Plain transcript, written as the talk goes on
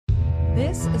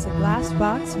This is a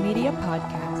Glassbox Media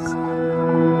podcast.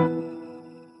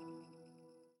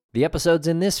 The episodes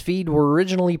in this feed were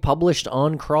originally published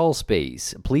on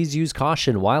Crawlspace. Please use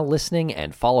caution while listening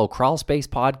and follow Crawlspace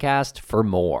Podcast for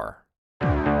more.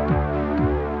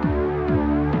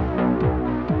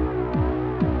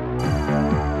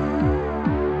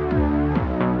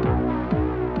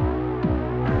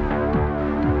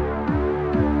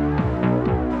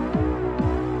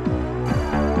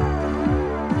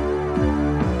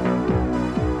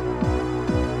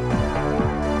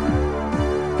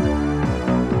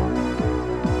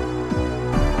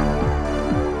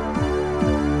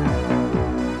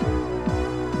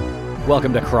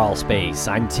 Welcome to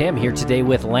Crawlspace. I'm Tim here today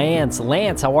with Lance.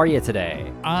 Lance, how are you today?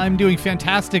 I'm doing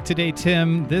fantastic today,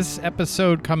 Tim. This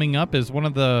episode coming up is one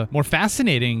of the more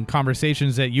fascinating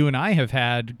conversations that you and I have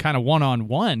had kind of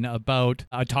one-on-one about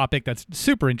a topic that's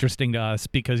super interesting to us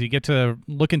because you get to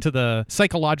look into the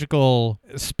psychological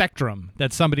spectrum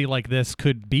that somebody like this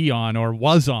could be on or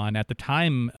was on at the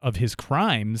time of his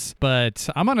crimes. But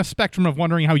I'm on a spectrum of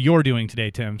wondering how you're doing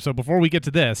today, Tim. So before we get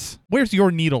to this, where's your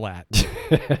needle at?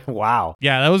 Wow.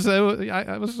 Yeah, that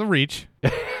was a reach.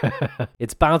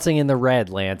 It's bouncing in the red,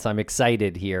 Lance. I'm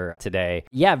excited here today.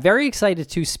 Yeah, very excited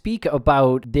to speak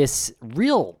about this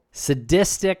real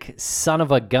sadistic son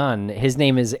of a gun. His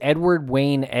name is Edward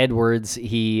Wayne Edwards.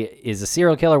 He is a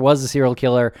serial killer, was a serial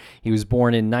killer. He was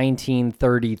born in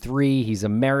 1933. He's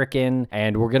American,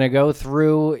 and we're going to go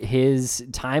through his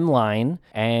timeline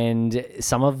and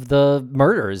some of the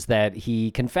murders that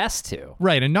he confessed to.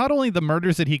 Right, and not only the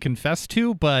murders that he confessed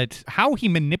to, but how he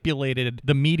manipulated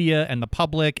the media and the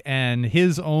public and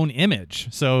his own image.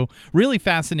 So really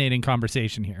fascinating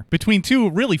conversation here between two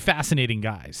really fascinating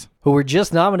guys. Who were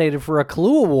just nominated for a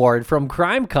Clue Award from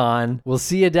CrimeCon. We'll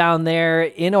see you down there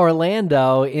in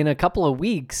Orlando in a couple of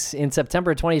weeks in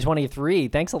September 2023.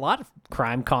 Thanks a lot,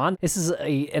 CrimeCon. This is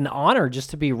an honor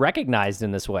just to be recognized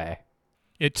in this way.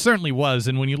 It certainly was,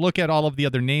 and when you look at all of the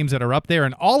other names that are up there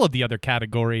and all of the other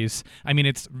categories, I mean,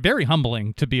 it's very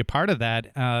humbling to be a part of that.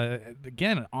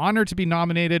 Again, an honor to be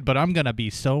nominated, but I'm going to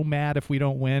be so mad if we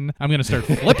don't win. I'm going to start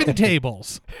flipping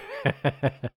tables.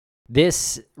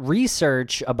 This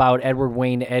research about Edward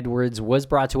Wayne Edwards was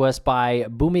brought to us by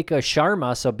Bhumika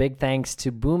Sharma, so big thanks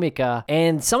to Bhumika.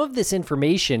 And some of this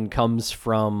information comes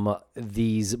from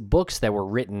these books that were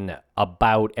written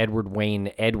about Edward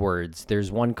Wayne Edwards.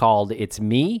 There's one called It's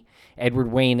Me,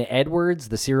 Edward Wayne Edwards,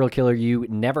 the serial killer you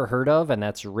never heard of, and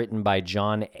that's written by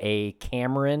John A.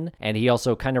 Cameron. And he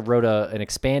also kind of wrote an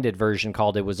expanded version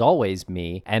called It Was Always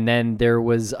Me. And then there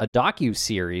was a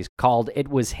docu-series called It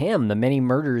Was Him, The Many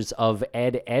Murders of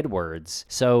Ed Edwards.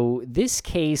 So this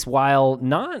case, while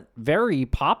not very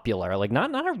popular, like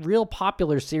not a real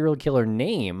popular serial killer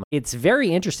name, it's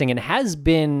very interesting and has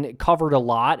been covered a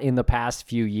lot in the past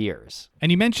few years.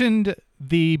 And you mentioned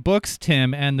the books,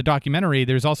 Tim, and the documentary.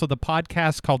 There's also the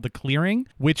podcast called The Clearing,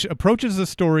 which approaches the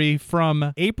story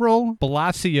from April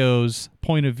Balasio's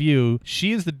point of view.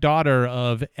 She is the daughter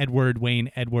of Edward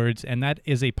Wayne Edwards, and that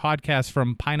is a podcast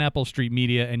from Pineapple Street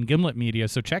Media and Gimlet Media.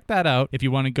 So check that out if you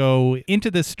want to go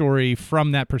into this story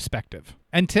from that perspective.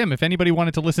 And Tim, if anybody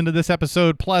wanted to listen to this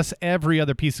episode plus every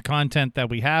other piece of content that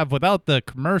we have without the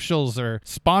commercials or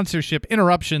sponsorship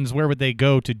interruptions, where would they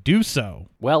go to do so?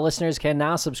 Well, listeners can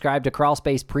now subscribe to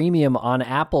Crawlspace Premium on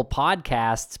Apple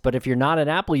Podcasts, but if you're not an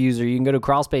Apple user, you can go to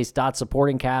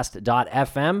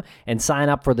crawlspace.supportingcast.fm and sign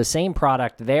up for the same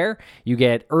product there. You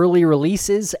get early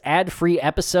releases, ad-free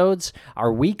episodes,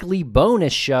 our weekly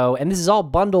bonus show, and this is all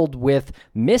bundled with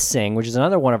Missing, which is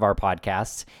another one of our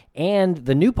podcasts, and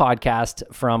the new podcast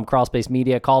from Crawlspace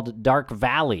Media called Dark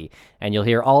Valley, and you'll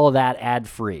hear all of that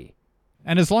ad-free.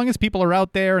 And as long as people are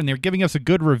out there and they're giving us a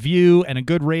good review and a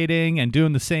good rating and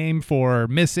doing the same for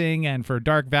Missing and for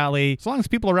Dark Valley, as long as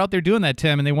people are out there doing that,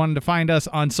 Tim, and they wanted to find us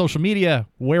on social media,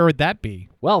 where would that be?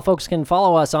 Well, folks can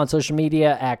follow us on social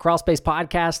media at Crawlspace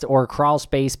Podcast or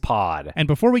Crawlspace Pod. And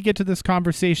before we get to this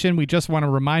conversation, we just want to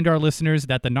remind our listeners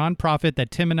that the nonprofit that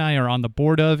Tim and I are on the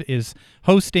board of is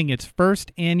hosting its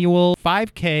first annual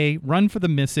 5K Run for the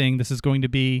Missing. This is going to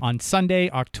be on Sunday,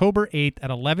 October 8th at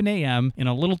 11 a.m. in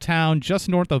a little town just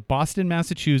north of Boston,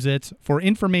 Massachusetts. For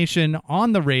information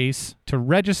on the race, to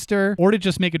register, or to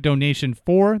just make a donation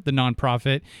for the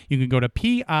nonprofit, you can go to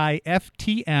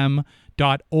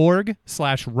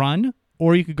piftm.org/run,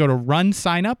 or you could go to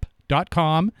runsignup.com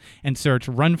facebook.com and search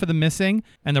Run for the Missing,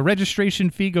 and the registration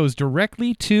fee goes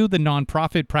directly to the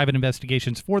nonprofit Private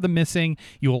Investigations for the Missing.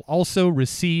 You will also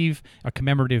receive a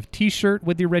commemorative t-shirt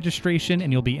with your registration,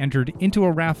 and you'll be entered into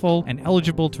a raffle and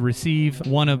eligible to receive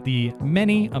one of the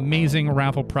many amazing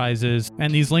raffle prizes.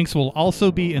 And these links will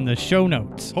also be in the show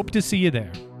notes. Hope to see you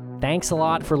there. Thanks a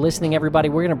lot for listening, everybody.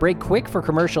 We're going to break quick for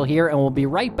commercial here, and we'll be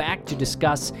right back to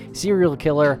discuss serial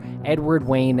killer Edward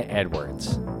Wayne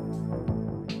Edwards.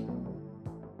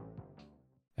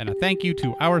 And a thank you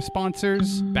to our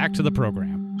sponsors. Back to the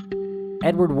program.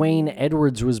 Edward Wayne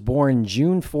Edwards was born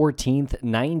June 14th,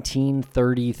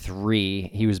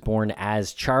 1933. He was born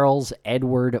as Charles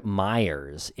Edward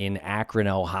Myers in Akron,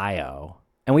 Ohio.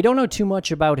 And we don't know too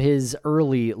much about his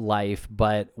early life,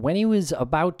 but when he was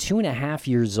about 2.5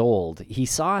 years old, he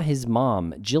saw his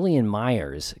mom, Jillian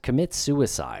Myers, commit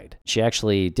suicide. She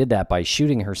actually did that by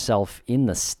shooting herself in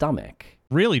the stomach.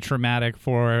 Really traumatic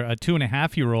for a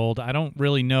 2.5-year-old. I don't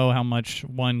really know how much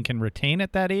one can retain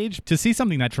at that age. To see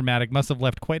something that traumatic must have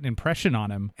left quite an impression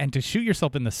on him. And to shoot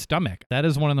yourself in the stomach, that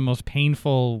is one of the most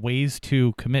painful ways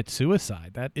to commit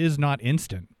suicide. That is not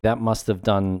instant. That must have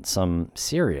done some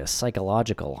serious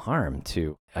psychological harm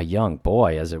to a young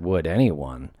boy, as it would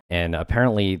anyone. And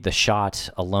apparently the shot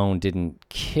alone didn't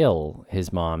kill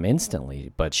his mom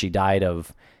instantly, but she died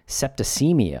of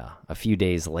septicemia a few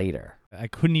days later. I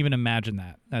couldn't even imagine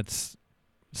that. That's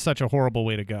such a horrible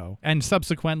way to go. And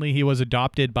subsequently, he was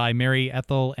adopted by Mary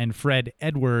Ethel and Fred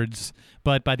Edwards.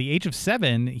 But by the age of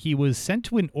 7, he was sent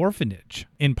to an orphanage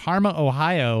in Parma,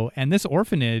 Ohio. And this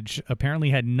orphanage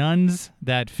apparently had nuns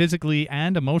that physically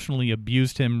and emotionally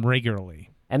abused him regularly.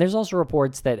 And there's also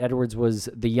reports that Edwards was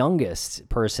the youngest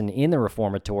person in the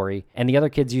reformatory, and the other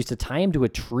kids used to tie him to a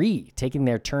tree, taking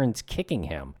their turns kicking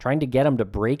him, trying to get him to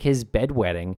break his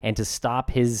bedwetting and to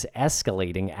stop his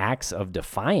escalating acts of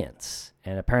defiance.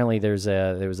 And apparently there was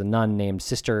a nun named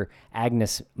Sister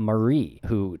Agnes Marie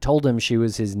who told him she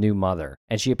was his new mother,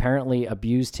 and she apparently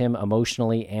abused him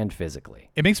emotionally and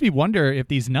physically. It makes me wonder if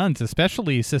these nuns,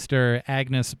 especially Sister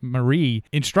Agnes Marie,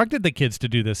 instructed the kids to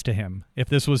do this to him. If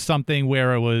this was something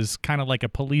where it was kind of like a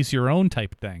police your own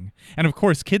type thing. And of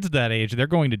course, kids that age, they're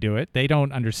going to do it. They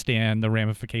don't understand the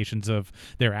ramifications of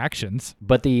their actions.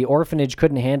 But the orphanage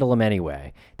couldn't handle him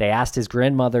anyway. They asked his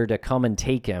grandmother to come and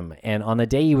take him, and on the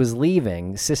day he was leaving,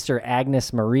 Sister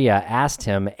Agnes Maria asked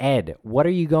him, "Ed, what are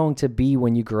you going to be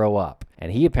when you grow up?"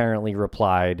 And he apparently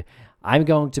replied, "I'm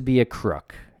going to be a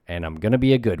crook, and I'm going to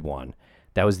be a good one.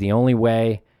 That was the only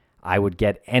way I would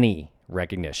get any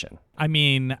recognition." I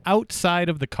mean, outside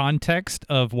of the context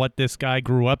of what this guy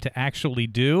grew up to actually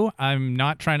do, I'm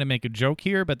not trying to make a joke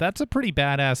here, but that's a pretty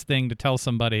badass thing to tell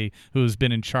somebody who's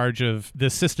been in charge of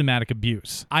this systematic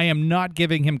abuse. I am not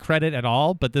giving him credit at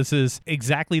all, but this is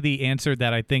exactly the answer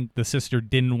that I think the sister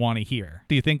didn't want to hear.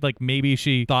 Do you think like maybe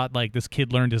she thought like this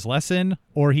kid learned his lesson,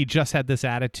 or he just had this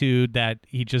attitude that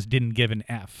he just didn't give an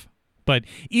F? But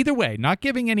either way, not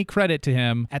giving any credit to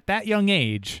him at that young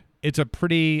age, it's a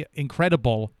pretty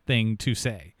incredible thing to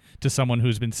say to someone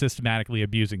who's been systematically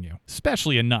abusing you,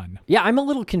 especially a nun. Yeah, I'm a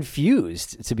little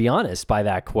confused, to be honest, by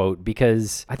that quote,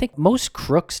 because I think most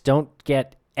crooks don't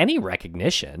get any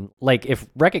recognition. Like, if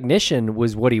recognition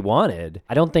was what he wanted,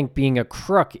 I don't think being a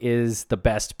crook is the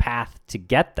best path to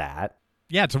get that.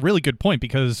 Yeah, it's a really good point,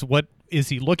 because what is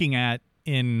he looking at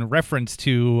in reference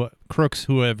to crooks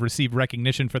who have received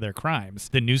recognition for their crimes?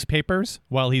 The newspapers,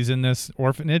 while he's in this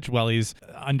orphanage, while he's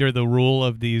under the rule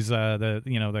of these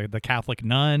the Catholic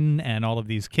nun and all of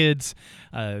these kids,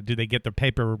 do they get their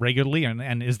paper regularly,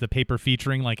 and is the paper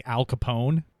featuring like Al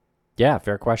Capone? Yeah,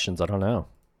 fair questions. I don't know.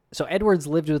 So Edwards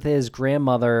lived with his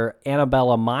grandmother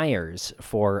Annabella Myers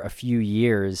for a few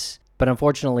years. But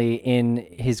unfortunately, in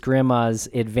his grandma's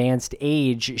advanced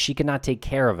age, she could not take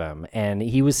care of him, and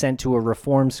he was sent to a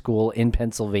reform school in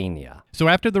Pennsylvania. So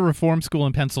after the reform school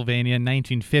in Pennsylvania in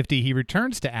 1950, he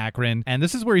returns to Akron, and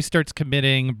this is where he starts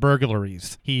committing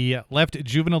burglaries. He left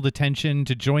juvenile detention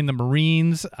to join the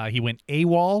Marines. He went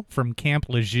AWOL from Camp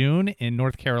Lejeune in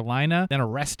North Carolina, then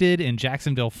arrested in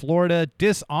Jacksonville, Florida,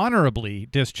 dishonorably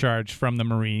discharged from the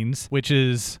Marines, which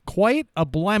is quite a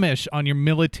blemish on your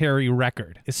military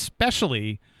record, especially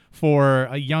for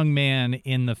a young man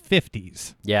in the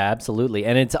 50s. Yeah, absolutely.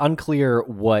 And it's unclear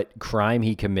what crime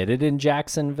he committed in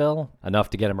Jacksonville, enough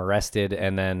to get him arrested,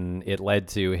 and then it led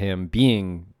to him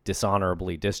being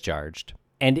dishonorably discharged.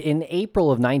 And in April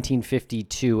of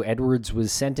 1952, Edwards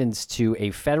was sentenced to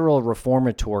a federal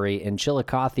reformatory in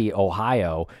Chillicothe,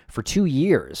 Ohio, for 2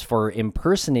 years for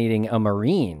impersonating a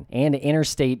Marine and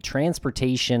interstate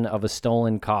transportation of a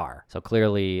stolen car. So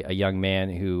clearly a young man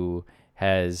who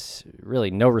has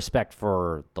really no respect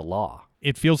for the law.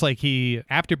 it feels like he,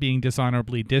 after being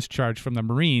dishonorably discharged from the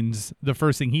Marines, the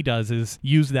first thing he does is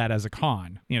use that as a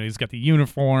con. He's got the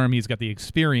uniform, he's got the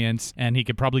experience, and he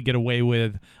could probably get away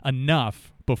with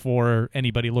enough before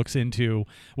anybody looks into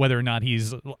whether or not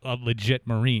he's a legit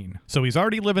Marine. So he's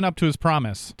already living up to his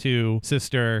promise to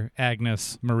Sister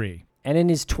Agnes Marie. And in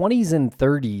his 20s and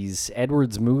 30s,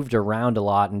 Edwards moved around a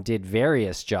lot and did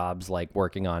various jobs like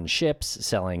working on ships,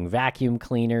 selling vacuum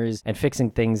cleaners, and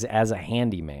fixing things as a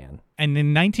handyman. And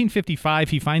in 1955,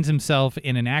 he finds himself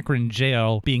in an Akron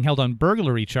jail being held on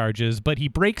burglary charges, but he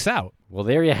breaks out. Well,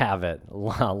 there you have it.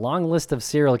 A long list of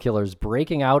serial killers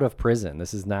breaking out of prison.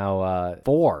 This is now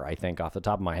 4, I think, off the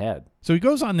top of my head. So he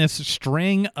goes on this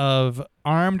string of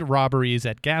armed robberies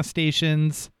at gas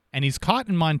stations, and he's caught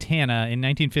in Montana in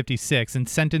 1956 and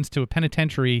sentenced to a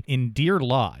penitentiary in Deer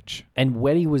Lodge. And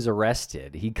when he was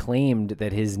arrested, he claimed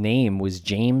that his name was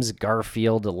James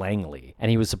Garfield Langley, and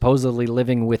he was supposedly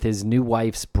living with his new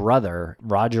wife's brother,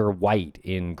 Roger White,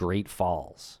 in Great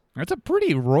Falls. That's a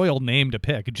pretty royal name to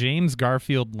pick, James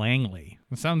Garfield Langley.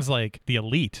 It sounds like the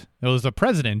elite. It was the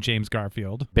president, James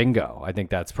Garfield. Bingo. I think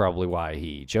that's probably why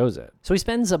he chose it. So he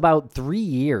spends about 3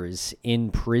 years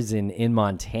in prison in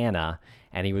Montana,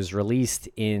 and he was released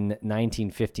in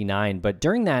 1959. But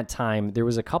during that time, there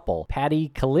was a couple, Patty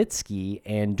Kalitsky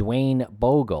and Dwayne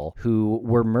Bogle, who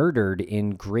were murdered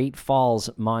in Great Falls,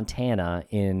 Montana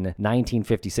in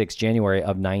 1956, January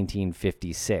of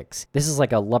 1956. This is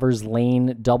like a Lover's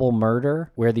Lane double murder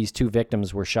where these two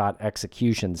victims were shot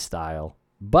execution style.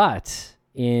 But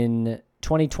in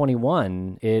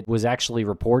 2021, it was actually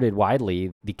reported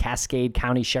widely, the Cascade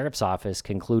County Sheriff's Office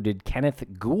concluded Kenneth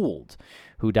Gould,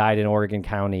 who died in Oregon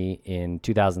County in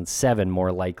 2007,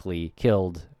 more likely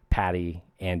killed Patty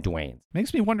and Dwayne.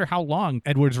 Makes me wonder how long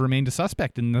Edwards remained a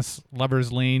suspect in this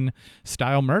Lover's Lane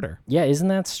style murder. Yeah, isn't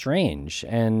that strange?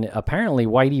 And apparently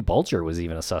Whitey Bulger was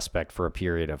even a suspect for a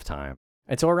period of time.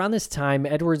 And so around this time,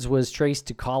 Edwards was traced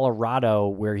to Colorado,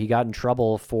 where he got in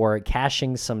trouble for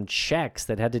cashing some checks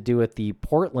that had to do with the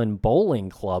Portland Bowling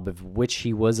Club, of which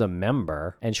he was a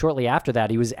member. And shortly after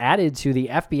that, he was added to the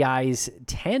FBI's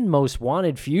 10 most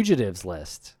wanted fugitives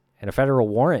list. And a federal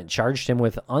warrant charged him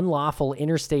with unlawful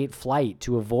interstate flight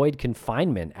to avoid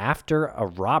confinement after a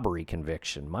robbery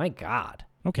conviction. My God.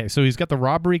 Okay, so he's got the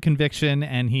robbery conviction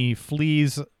and he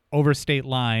flees over state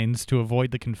lines to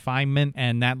avoid the confinement,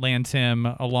 and that lands him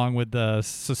along with the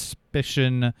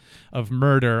suspicion of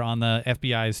murder on the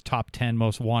FBI's top 10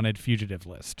 most wanted fugitive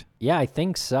list. Yeah, I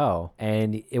think so.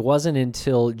 And it wasn't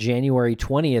until January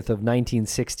 20th of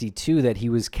 1962 that he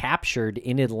was captured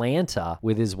in Atlanta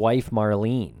with his wife,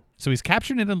 Marlene. So he's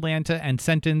captured in Atlanta and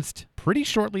sentenced pretty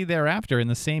shortly thereafter in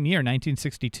the same year,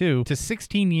 1962, to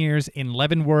 16 years in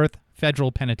Leavenworth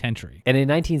Federal Penitentiary. And in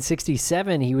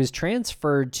 1967, he was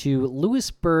transferred to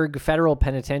Lewisburg Federal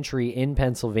Penitentiary in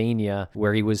Pennsylvania,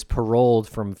 where he was paroled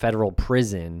from federal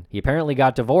prison. He apparently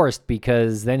got divorced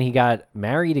because then he got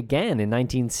married again in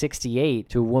 1968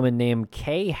 to a woman named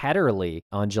Kay Hetterly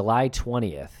on July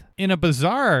 20th. In a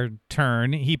bizarre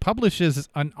turn, he publishes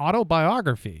an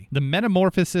autobiography, The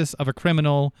Metamorphosis of a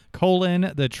Criminal,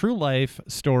 the true life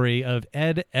story of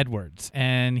Ed Edwards.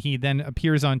 And he then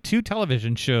appears on 2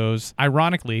 television shows,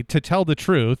 ironically, To Tell the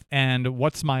Truth and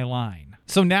What's My Line?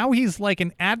 So now he's like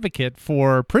an advocate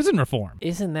for prison reform.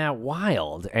 Isn't that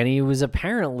wild? And he was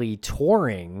apparently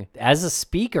touring as a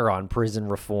speaker on prison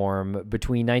reform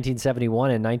between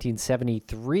 1971 and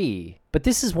 1973. But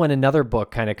this is when another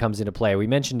book kind of comes into play. We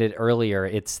mentioned it earlier.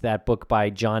 It's that book by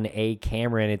John A.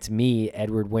 Cameron. It's me,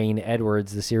 Edward Wayne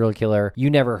Edwards, the serial killer you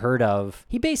never heard of.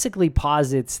 He basically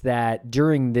posits that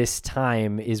during this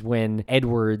time is when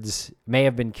Edwards may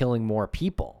have been killing more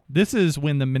people. This is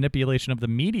when the manipulation of the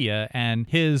media and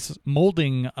his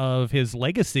molding of his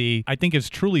legacy, I think, is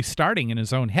truly starting in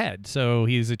his own head. So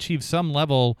he's achieved some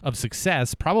level of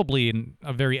success, probably in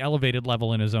a very elevated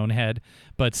level in his own head,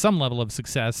 but some level of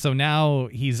success. So now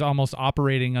he's almost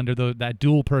operating under that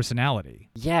dual personality.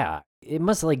 Yeah. It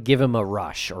must give him a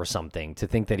rush or something to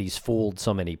think that he's fooled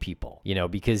so many people,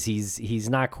 because he's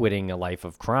not quitting a life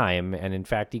of crime. And in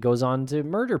fact, he goes on to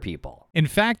murder people. In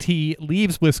fact, he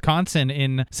leaves Wisconsin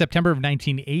in September of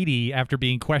 1980 after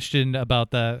being questioned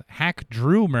about the Hack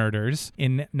Drew murders.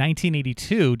 In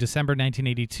 1982, December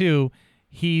 1982,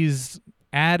 he's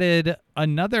added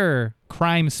another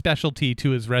crime specialty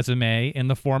to his resume in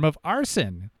the form of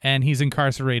arson, and he's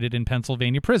incarcerated in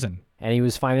Pennsylvania prison. And he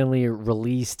was finally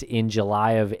released in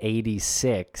July of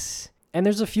 86. And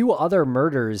there's a few other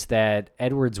murders that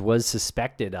Edwards was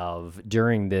suspected of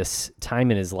during this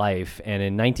time in his life. And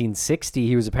in 1960,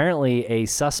 he was apparently a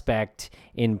suspect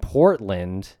in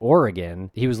Portland,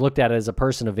 Oregon. He was looked at as a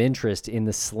person of interest in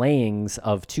the slayings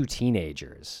of 2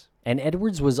 teenagers. And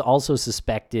Edwards was also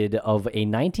suspected of a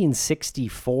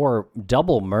 1964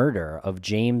 double murder of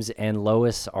James and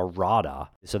Lois Arata.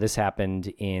 So this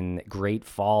happened in Great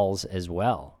Falls as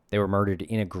well. They were murdered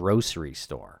in a grocery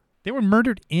store. They were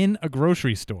murdered in a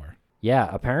grocery store. Yeah,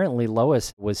 apparently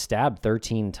Lois was stabbed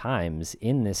 13 times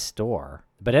in this store.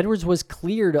 But Edwards was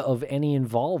cleared of any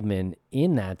involvement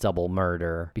in that double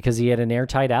murder because he had an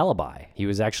airtight alibi. He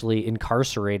was actually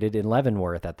incarcerated in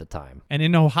Leavenworth at the time. And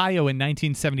in Ohio in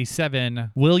 1977,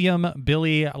 William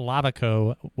Billy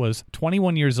Lavaco was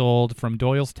 21 years old from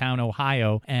Doylestown,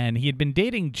 Ohio, and he had been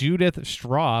dating Judith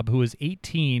Straub, who was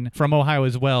 18, from Ohio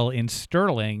as well, in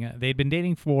Sterling. They'd been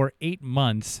dating for 8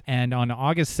 months, and on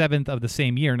August 7th of the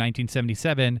same year,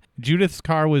 1977, Judith's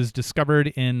car was discovered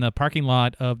in the parking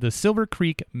lot of the Silver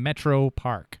Creek Metro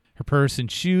Park. Her purse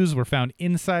and shoes were found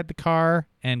inside the car,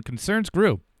 and concerns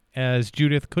grew as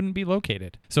Judith couldn't be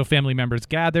located. So family members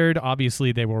gathered.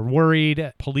 Obviously, they were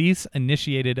worried. Police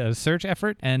initiated a search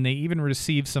effort, and they even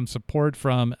received some support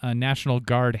from a National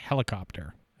Guard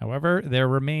helicopter. However, their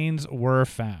remains were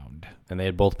found. And they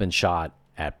had both been shot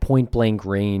at point-blank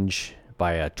range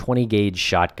by a 20-gauge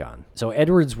shotgun. So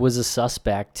Edwards was a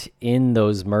suspect in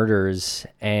those murders,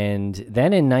 and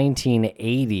then in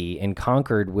 1980 in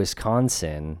Concord,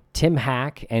 Wisconsin, Tim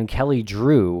Hack and Kelly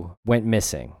Drew went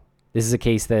missing. This is a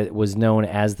case that was known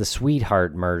as the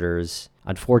Sweetheart Murders.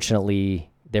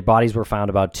 Unfortunately, their bodies were found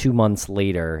about 2 months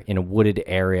later in a wooded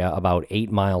area about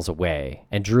 8 miles away,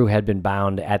 and Drew had been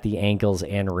bound at the ankles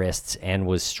and wrists and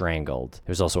was strangled.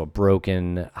 There was also a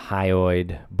broken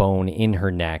hyoid bone in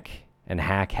her neck, and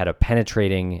Hack had a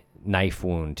penetrating knife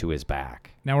wound to his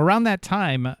back. Now, around that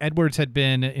time, Edwards had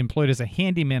been employed as a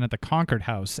handyman at the Concord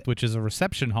House, which is a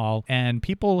reception hall, and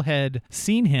people had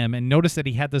seen him and noticed that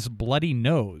he had this bloody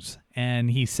nose.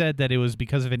 And he said that it was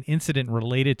because of an incident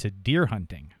related to deer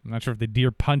hunting. I'm not sure if the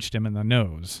deer punched him in the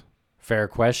nose. Fair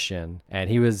question. And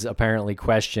he was apparently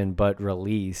questioned but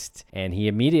released. And he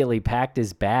immediately packed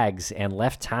his bags and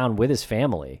left town with his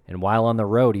family. And while on the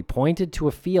road, he pointed to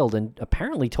a field and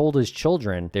apparently told his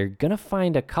children they're going to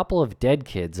find a couple of dead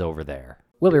kids over there.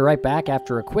 We'll be right back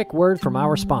after a quick word from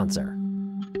our sponsor.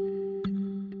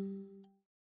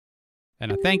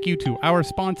 And a thank you to our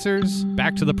sponsors.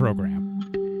 Back to the program.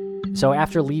 So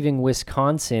after leaving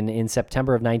Wisconsin in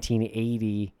September of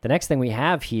 1980, the next thing we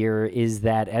have here is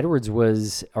that Edwards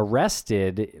was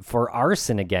arrested for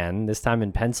arson again, this time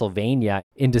in Pennsylvania,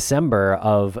 in December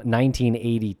of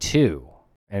 1982.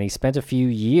 And he spent a few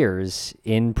years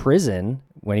in prison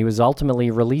when he was ultimately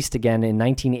released again in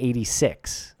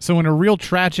 1986. So in a real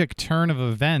tragic turn of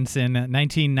events in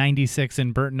 1996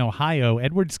 in Burton, Ohio,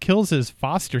 Edwards kills his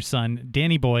foster son,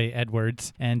 Danny Boy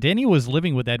Edwards. And Danny was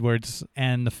living with Edwards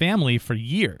and the family for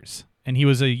years. And he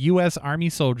was a U.S. Army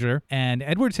soldier, and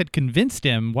Edwards had convinced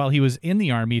him while he was in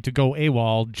the Army to go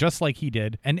AWOL, just like he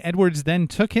did. And Edwards then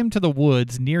took him to the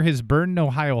woods near his Burton,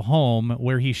 Ohio home,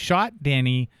 where he shot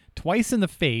Danny twice in the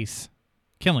face,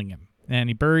 killing him. And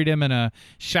he buried him in a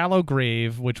shallow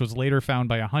grave, which was later found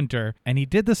by a hunter. And he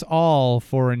did this all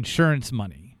for insurance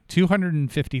money,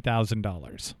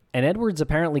 $250,000. And Edwards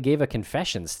apparently gave a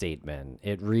confession statement.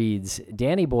 It reads,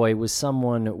 Danny Boy was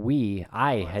someone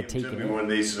I had taken. He told me one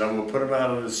day, he said, I'm going to put him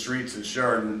out on the streets in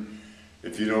Chardon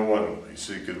if you don't want him. He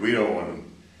said, because we don't want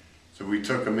him. So we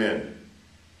took him in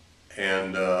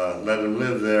and let him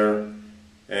live there.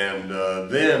 And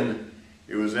then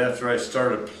it was after I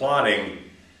started plotting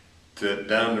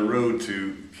down the road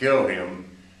to kill him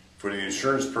for the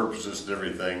insurance purposes and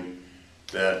everything,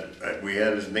 that we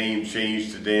had his name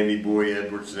changed to Danny Boy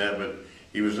Edwards and that, but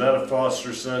he was not a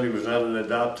foster son, he was not an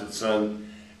adopted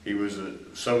son, he was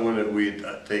someone that we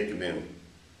had taken in.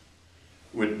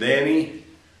 With Danny,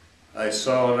 I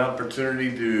saw an opportunity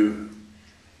to,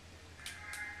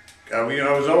 I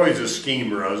was always a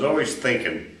schemer, I was always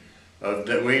thinking of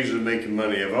ways of making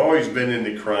money. I've always been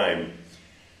into crime.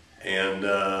 And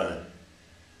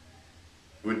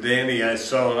with Danny, I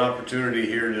saw an opportunity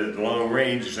here at long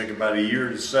range. It took about a year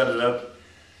to set it up,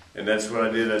 and that's what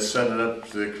I did. I set it up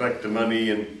to collect the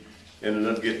money and ended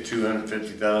up getting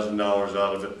 $250,000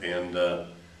 out of it. And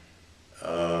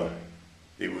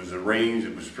it was arranged,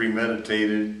 it was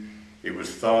premeditated, it was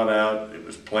thought out, it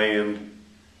was planned,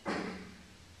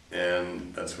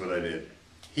 and that's what I did.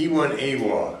 He went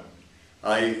AWOL.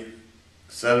 I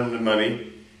sent him the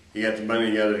money. He got the money,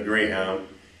 he got a Greyhound.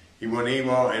 He went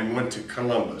AWOL and went to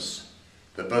Columbus,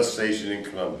 the bus station in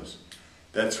Columbus.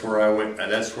 That's where I went,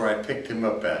 and that's where I picked him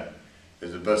up at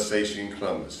the bus station in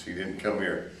Columbus. He didn't come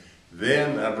here.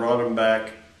 Then I brought him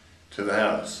back to the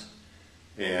house,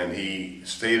 and he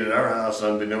stayed at our house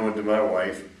unbeknown to my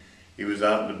wife. He was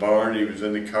out in the barn, he was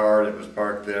in the car that was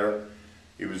parked there,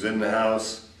 he was in the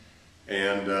house,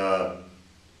 and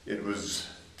it was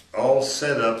all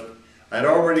set up. I'd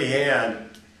already had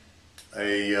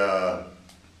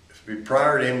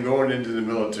prior to him going into the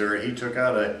military, he took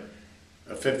out a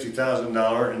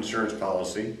 $50,000 insurance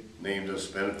policy, named us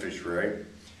beneficiary.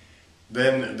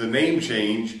 Then the name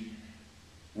change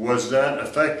was not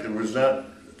effective, was not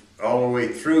all the way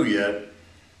through yet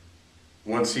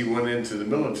once he went into the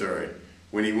military.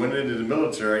 When he went into the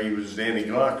military, he was Danny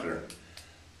Glockner.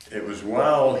 It was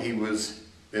while he was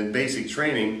in basic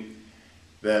training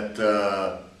that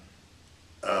the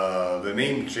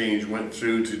name change went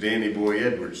through to Danny Boy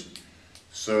Edwards.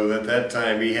 So at that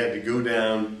time he had to go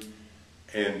down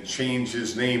and change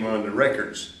his name on the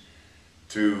records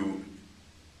to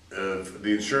the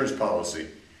insurance policy,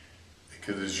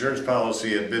 because the insurance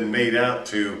policy had been made out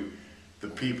to the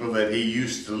people that he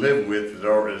used to live with that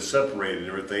already separated and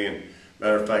everything, and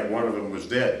matter of fact one of them was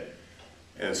dead.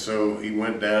 And so he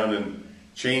went down and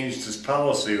changed his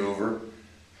policy over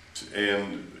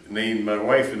and named my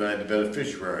wife and I the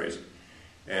beneficiaries.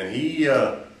 And he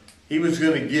was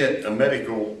going to get a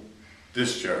medical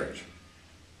discharge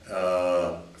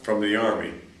from the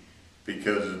Army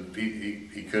because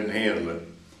he couldn't handle it.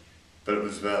 But it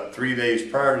was about 3 days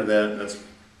prior to that, and that's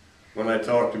when I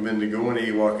talked him into going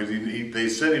to AWOL, because they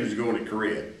said he was going to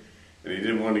Korea, and he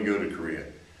didn't want to go to Korea.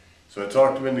 So I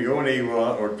talked him into going to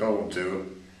AWOL, or told him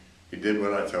to. He did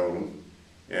what I told him.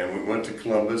 And we went to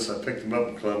Columbus. I picked him up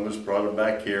in Columbus, brought him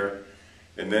back here,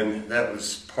 and then that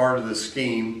was part of the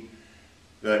scheme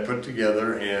that I put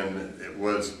together, and it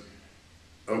was,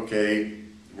 okay,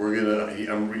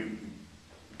 I'm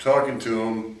talking to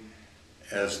him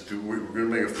as to, we're going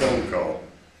to make a phone call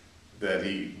that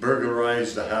he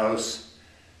burglarized the house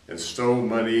and stole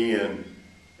money and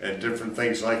different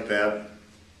things like that.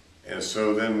 And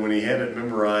so then when he had it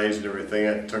memorized and everything,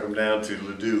 I took him down to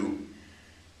Ladue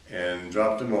and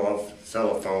dropped him off,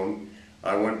 telephone.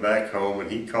 I went back home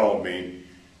and he called me.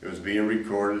 It was being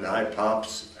recorded. Hi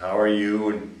Pops, how are you?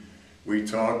 And we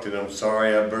talked, and I'm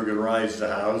sorry I burglarized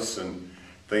the house and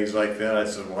things like that. I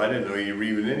said, well, I didn't know you were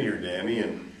even in here, Danny.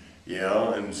 And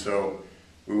yeah, and so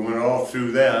we went all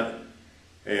through that,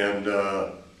 and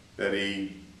that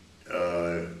he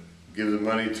give the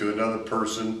money to another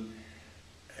person.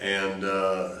 And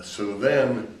so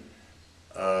then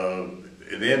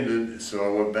it ended, so I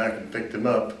went back and picked him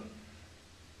up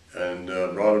and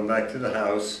brought him back to the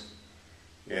house.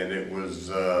 And it was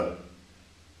the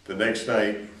next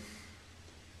night,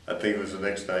 I think it was the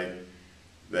next night,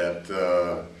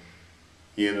 that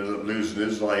he ended up losing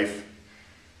his life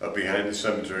up behind the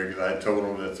cemetery, because I told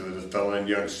him that there was a fellow in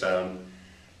Youngstown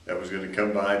that was going to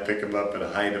come by, pick him up, and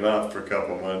hide him out for a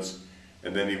couple months,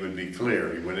 and then he would be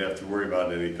clear. He wouldn't have to worry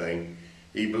about anything.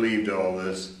 He believed all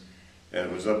this, and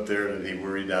it was up there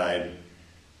where he died,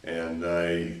 and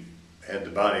I had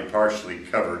the body partially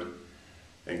covered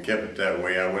and kept it that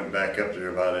way. I went back up there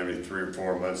about every 3 or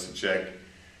 4 months to check,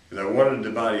 because I wanted the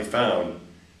body found,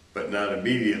 but not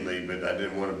immediately, but I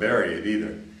didn't want to bury it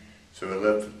either. So I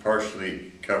left it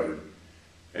partially covered.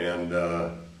 And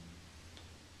the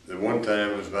one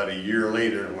time, it was about a year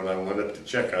later, when I went up to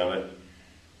check on it,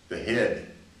 the head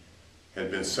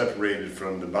had been separated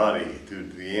from the body due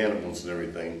to the animals and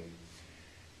everything.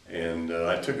 And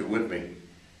I took it with me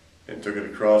and took it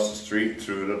across the street and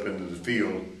threw it up into the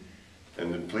field.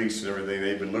 And the police and everything,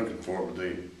 they've been looking for it, but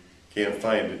they can't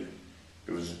find it.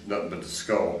 It was nothing but the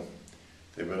skull.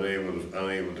 They've been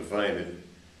unable to find it.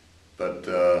 But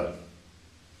there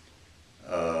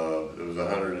was a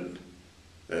hunter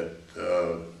that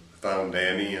found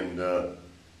Danny, and the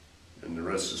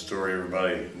rest of the story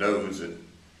everybody knows it,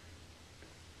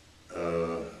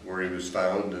 where he was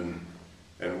found and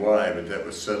why. But that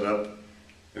was set up.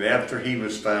 And after he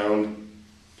was found,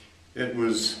 it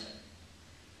was,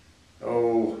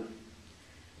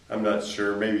 I'm not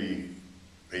sure, maybe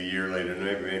a year later,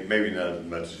 maybe not as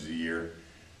much as a year,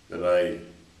 that I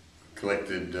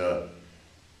collected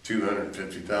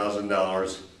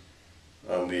 $250,000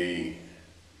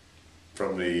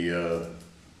 from the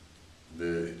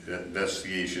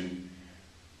investigation.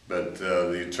 But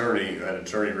the attorney, I had an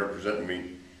attorney representing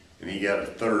me, and he got a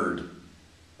third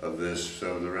of this,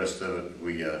 so the rest of it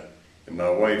we got. And my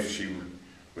wife, she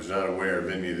was not aware of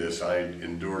any of this. I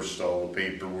endorsed all the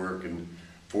paperwork and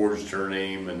forged her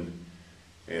name,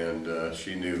 and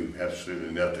she knew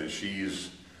absolutely nothing. She's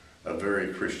a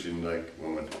very Christian-like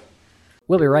woman.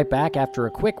 We'll be right back after a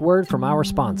quick word from our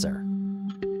sponsor.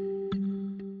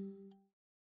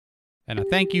 And a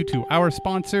thank you to our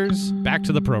sponsors. Back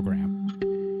to the program.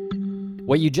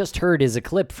 What you just heard is a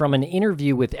clip from an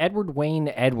interview with Edward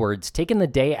Wayne Edwards taken the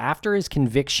day after his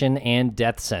conviction and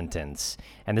death sentence.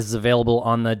 And this is available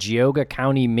on the Geauga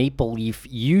County Maple Leaf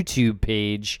YouTube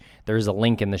page. There's a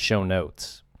link in the show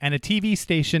notes. And a TV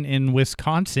station in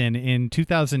Wisconsin in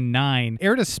 2009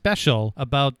 aired a special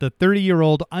about the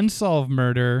 30-year-old unsolved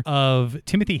murder of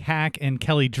Timothy Hack and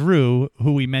Kelly Drew,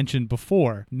 who we mentioned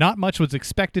before. Not much was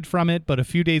expected from it, but a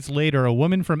few days later, a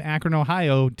woman from Akron,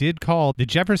 Ohio, did call the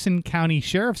Jefferson County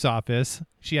Sheriff's Office.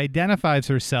 She identifies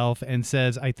herself and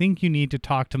says, "I think you need to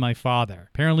talk to my father."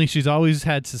 Apparently, she's always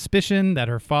had suspicion that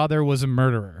her father was a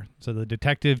murderer. So the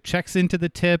detective checks into the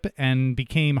tip and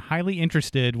became highly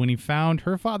interested when he found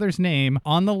her father's name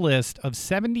on the list of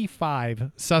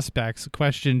 75 suspects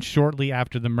questioned shortly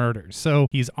after the murders. So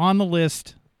he's on the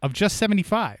list of just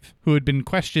 75 who had been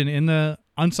questioned in the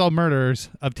unsolved murders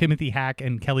of Timothy Hack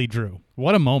and Kelly Drew.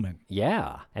 What a moment.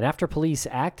 Yeah. And after police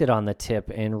acted on the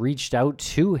tip and reached out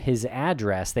to his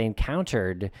address, they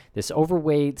encountered this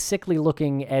overweight,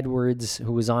 sickly-looking Edwards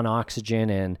who was on oxygen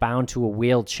and bound to a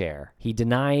wheelchair. He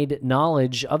denied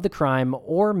knowledge of the crime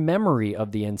or memory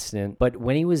of the incident, but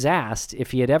when he was asked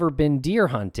if he had ever been deer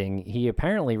hunting, he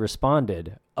apparently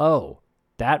responded, "Oh,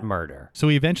 that murder." So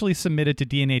he eventually submitted to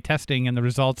DNA testing, and the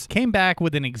results came back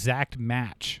with an exact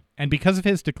match. And because of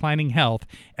his declining health,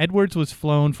 Edwards was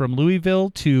flown from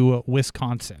Louisville to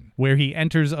Wisconsin, where he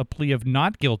enters a plea of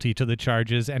not guilty to the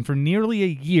charges, and for nearly a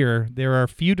year, there are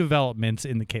few developments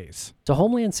in the case. So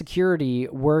Homeland Security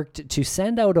worked to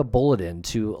send out a bulletin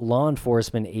to law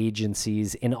enforcement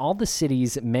agencies in all the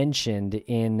cities mentioned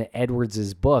in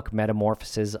Edwards' book,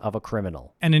 Metamorphosis of a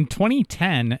Criminal. And in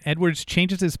 2010, Edwards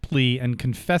changes his plea and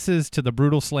confesses to the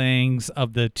brutal slayings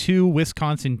of the two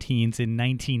Wisconsin teens in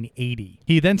 1980.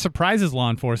 He then surprises law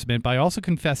enforcement by also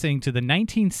confessing to the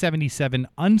 1977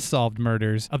 unsolved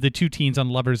murders of the two teens on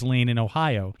Lover's Lane in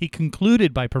Ohio. He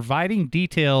concluded by providing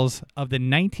details of the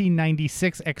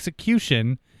 1996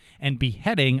 execution and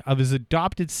beheading of his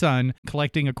adopted son,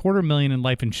 collecting $250,000 in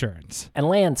life insurance. And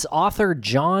Lance, author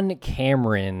John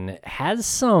Cameron has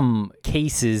some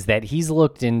cases that he's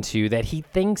looked into that he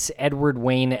thinks Edward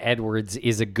Wayne Edwards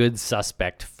is a good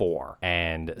suspect for.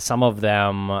 And some of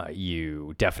them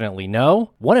you definitely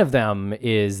know. One of them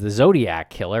is the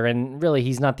Zodiac Killer, and really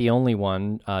he's not the only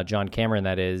one, John Cameron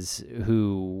that is,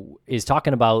 who is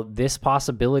talking about this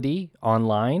possibility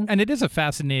online. And it is a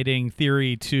fascinating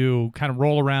theory to kind of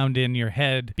roll around in your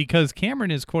head, because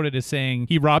Cameron is quoted as saying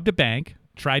he robbed a bank,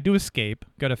 tried to escape,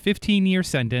 got a 15-year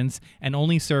sentence, and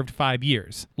only served 5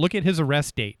 years. Look at his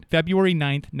arrest date, February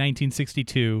 9th,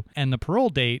 1962, and the parole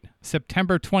date,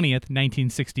 September 20th,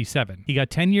 1967. He got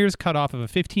 10 years cut off of a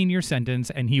 15-year sentence,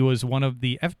 and he was one of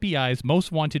the FBI's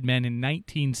most wanted men in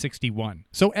 1961.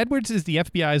 So Edwards is the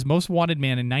FBI's most wanted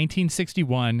man in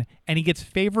 1961, and he gets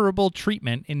favorable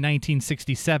treatment in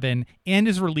 1967 and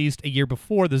is released a year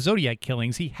before the Zodiac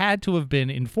killings. He had to have been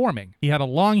informing. He had a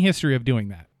long history of doing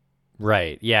that.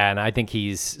 Right. Yeah. And I think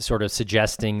he's sort of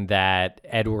suggesting that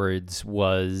Edwards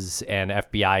was an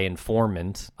FBI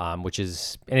informant, which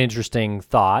is an interesting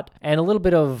thought. And a little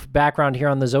bit of background here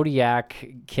on the Zodiac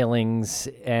killings.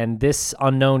 And this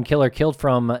unknown killer killed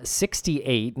from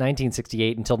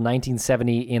 1968 until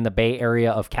 1970 in the Bay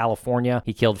Area of California.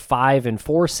 He killed 5 in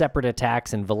 4 separate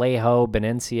attacks in Vallejo,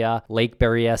 Benicia, Lake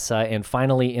Berryessa, and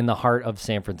finally in the heart of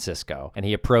San Francisco. And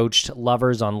he approached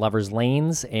lovers on lovers'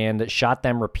 lanes and shot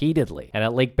them repeatedly. And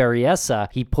at Lake Berryessa,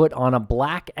 he put on a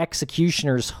black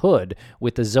executioner's hood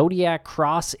with the Zodiac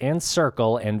cross and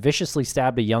circle and viciously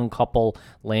stabbed a young couple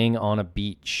laying on a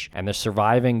beach. And the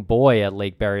surviving boy at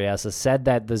Lake Berryessa said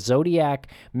that the Zodiac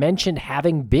mentioned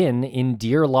having been in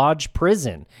Deer Lodge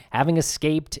prison, having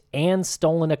escaped and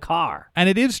stolen a car. And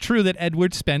it is true that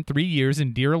Edwards spent 3 years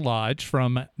in Deer Lodge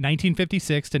from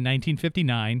 1956 to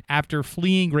 1959 after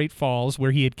fleeing Great Falls,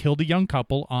 where he had killed a young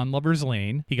couple on Lover's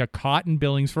Lane. He got caught in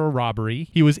Billings for a robbery.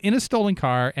 He was in a stolen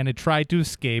car and had tried to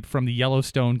escape from the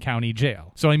Yellowstone County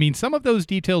Jail. So, I mean, some of those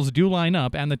details do line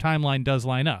up, and the timeline does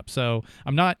line up. So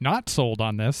I'm not sold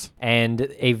on this.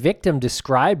 And a victim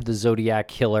described the Zodiac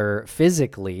Killer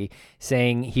physically,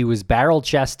 saying he was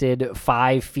barrel-chested,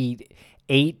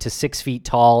 5'8" to 6 feet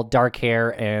tall, dark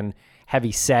hair, and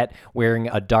heavy set, wearing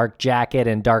a dark jacket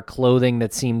and dark clothing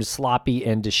that seemed sloppy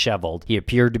and disheveled. He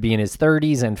appeared to be in his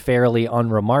 30s and fairly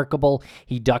unremarkable.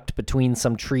 He ducked between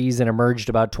some trees and emerged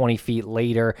about 20 feet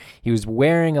later. He was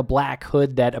wearing a black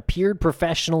hood that appeared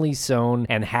professionally sewn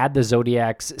and had the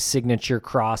Zodiac's signature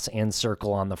cross and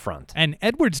circle on the front. And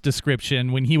Edwards'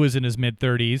 description when he was in his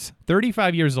mid-30s,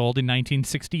 35 years old in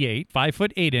 1968, 5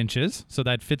 foot 8 inches, so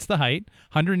that fits the height,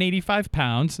 185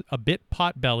 pounds, a bit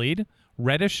pot-bellied,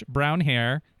 reddish brown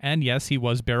hair, and yes, he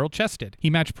was barrel-chested.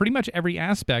 He matched pretty much every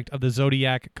aspect of the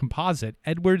Zodiac composite.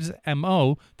 Edwards'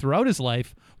 MO throughout his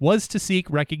life was to seek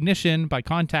recognition by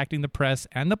contacting the press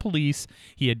and the police.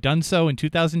 He had done so in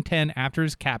 2010 after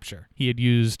his capture. He had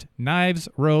used knives,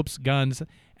 ropes, guns,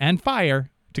 and fire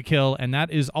to kill, and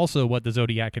that is also what the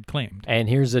Zodiac had claimed. And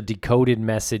here's a decoded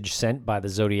message sent by the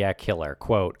Zodiac Killer.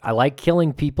 Quote, "I like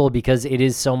killing people because it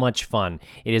is so much fun.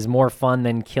 It is more fun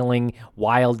than killing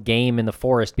wild game in the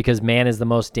forest because man is the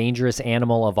most dangerous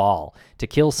animal of all. To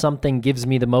kill something gives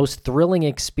me the most thrilling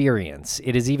experience.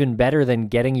 It is even better than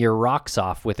getting your rocks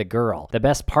off with a girl. The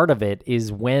best part of it is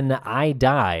when I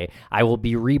die, I will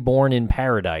be reborn in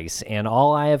paradise, and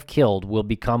all I have killed will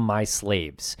become my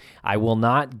slaves. I will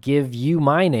not give you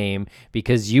my name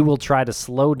because you will try to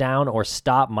slow down or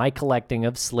stop my collecting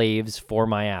of slaves for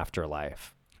my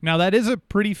afterlife." Now, that is a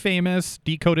pretty famous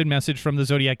decoded message from the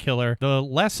Zodiac Killer. The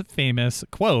less famous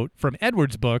quote from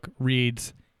Edwards' book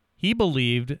reads, "He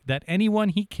believed that anyone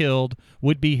he killed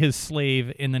would be his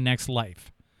slave in the next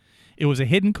life." It was a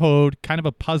hidden code, kind of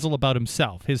a puzzle about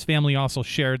himself. His family also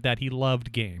shared that he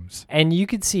loved games. And you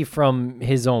could see from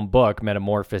his own book,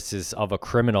 Metamorphosis of a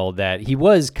Criminal, that he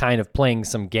was kind of playing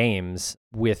some games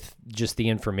with just the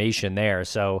information there.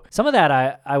 So some of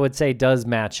that I would say does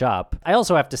match up. I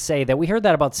also have to say that we heard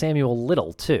that about Samuel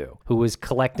Little too, who was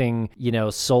collecting,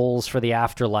 souls for the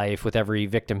afterlife with every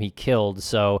victim he killed.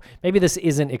 So maybe this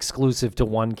isn't exclusive to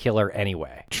one killer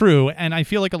anyway. True, and I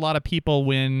feel like a lot of people,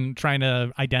 when trying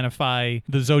to identify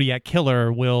the Zodiac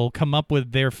Killer, will come up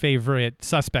with their favorite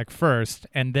suspect first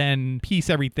and then piece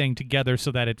everything together so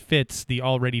that it fits the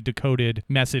already decoded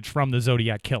message from the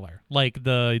Zodiac Killer, like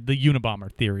the Unabomber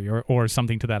theory or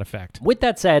something to that effect. With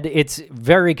that said, it's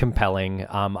very compelling.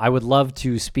 I would love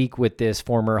to speak with this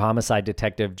former homicide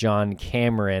detective, John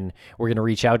Cameron. We're going to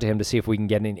reach out to him to see if we can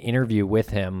get an interview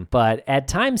with him. But at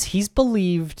times, he's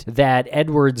believed that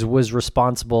Edwards was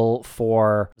responsible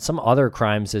for some other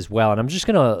crimes as well. And I'm just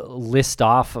going to list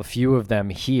off a few of them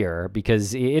here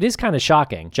because it is kind of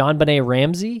shocking. John Benet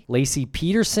Ramsey, Lacey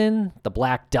Peterson, the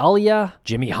Black Dahlia,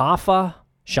 Jimmy Hoffa,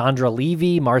 Chandra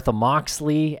Levy, Martha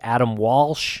Moxley, Adam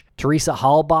Walsh, Teresa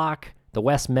Halbach, the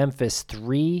West Memphis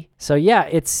Three. So yeah,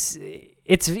 it's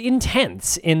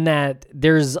intense in that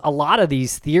there's a lot of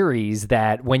these theories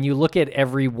that when you look at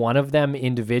every one of them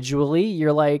individually,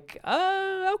 you're like,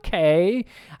 okay,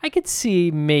 I could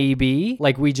see maybe,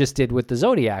 like we just did with the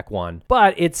Zodiac one.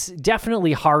 But it's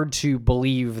definitely hard to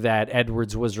believe that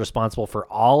Edwards was responsible for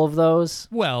all of those.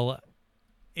 Well,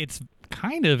 it's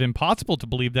kind of impossible to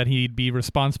believe that he'd be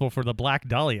responsible for the Black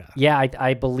Dahlia. Yeah,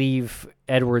 I believe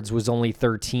Edwards was only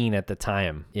 13 at the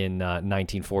time in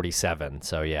 1947.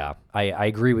 So yeah, I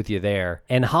agree with you there.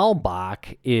 And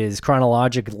Halbach is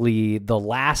chronologically the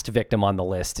last victim on the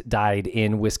list, died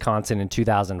in Wisconsin in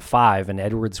 2005, and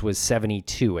Edwards was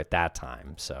 72 at that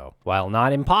time. So while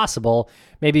not impossible,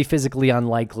 maybe physically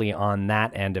unlikely on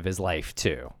that end of his life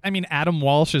too. I mean, Adam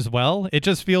Walsh as well. It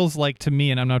just feels like to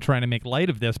me, and I'm not trying to make light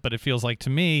of this, but it feels like to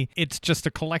me, it's just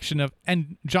a collection of,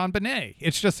 and John Benet,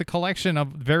 it's just a collection of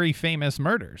very famous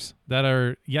murders that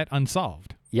are yet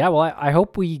unsolved. Yeah, well, I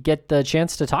hope we get the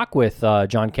chance to talk with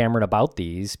John Cameron about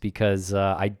these because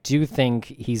I do think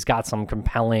he's got some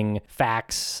compelling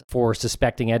facts for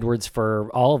suspecting Edwards for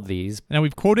all of these. Now,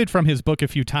 we've quoted from his book a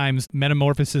few times,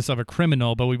 Metamorphosis of a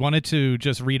Criminal, but we wanted to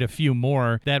just read a few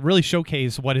more that really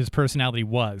showcase what his personality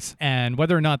was and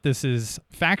whether or not this is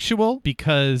factual,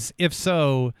 because if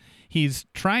so, he's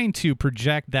trying to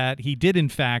project that he did, in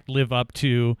fact, live up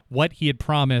to what he had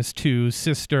promised to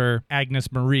Sister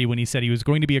Agnes Marie when he said he was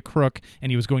going to be a crook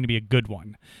and he was going to be a good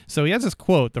one. So he has this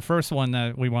quote. The first one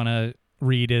that we want to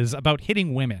read is about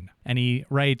hitting women. And he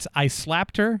writes, "I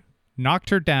slapped her, knocked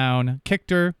her down, kicked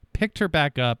her, picked her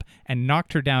back up, and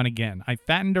knocked her down again. I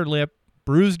fattened her lip,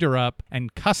 bruised her up,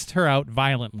 and cussed her out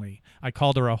violently. I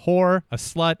called her a whore, a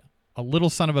slut, a little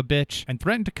son of a bitch, and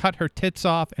threatened to cut her tits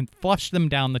off and flush them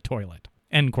down the toilet."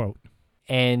 End quote.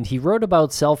 And he wrote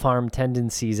about self-harm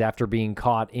tendencies after being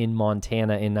caught in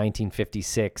Montana in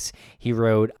 1956. He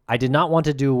wrote, "I did not want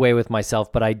to do away with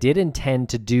myself, but I did intend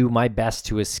to do my best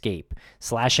to escape.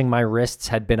 Slashing my wrists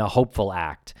had been a hopeful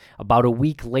act. About a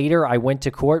week later, I went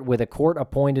to court with a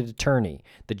court-appointed attorney.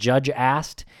 The judge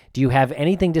asked, 'Do you have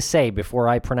anything to say before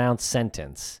I pronounce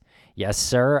sentence?' 'Yes,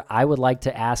 sir. I would like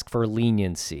to ask for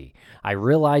leniency. I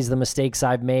realize the mistakes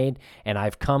I've made, and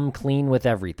I've come clean with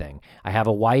everything. I have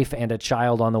a wife and a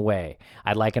child on the way.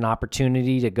 I'd like an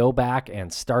opportunity to go back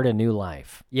and start a new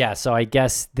life.'" Yeah, so I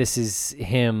guess this is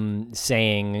him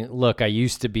saying, look, I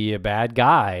used to be a bad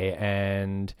guy,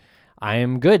 and I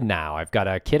am good now. I've got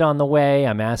a kid on the way.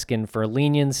 I'm asking for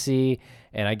leniency.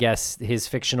 And I guess his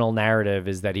fictional narrative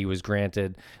is that he was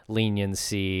granted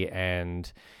leniency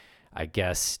and I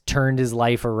guess turned his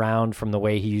life around from the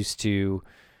way he used to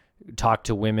talk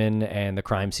to women and the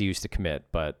crimes he used to commit.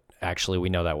 But actually, we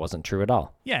know that wasn't true at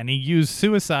all. Yeah, and he used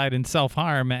suicide and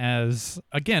self-harm as,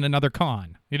 again, another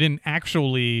con. He didn't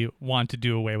actually want to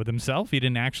do away with himself. He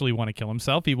didn't actually want to kill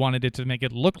himself. He wanted it to make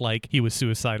it look like he was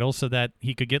suicidal so that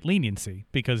he could get leniency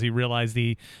because he realized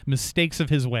the mistakes of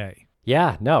his way.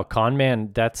 Yeah, no, con man,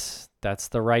 that's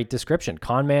the right description.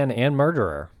 Con man and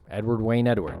murderer, Edward Wayne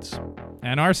Edwards.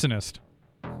 An arsonist.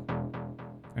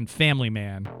 And family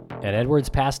man. And Edwards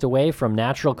passed away from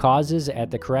natural causes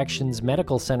at the Corrections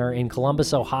Medical Center in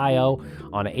Columbus, Ohio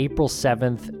on April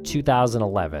 7th,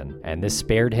 2011. And this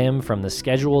spared him from the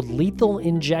scheduled lethal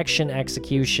injection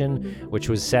execution, which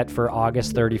was set for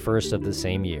August 31st of the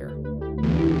same year.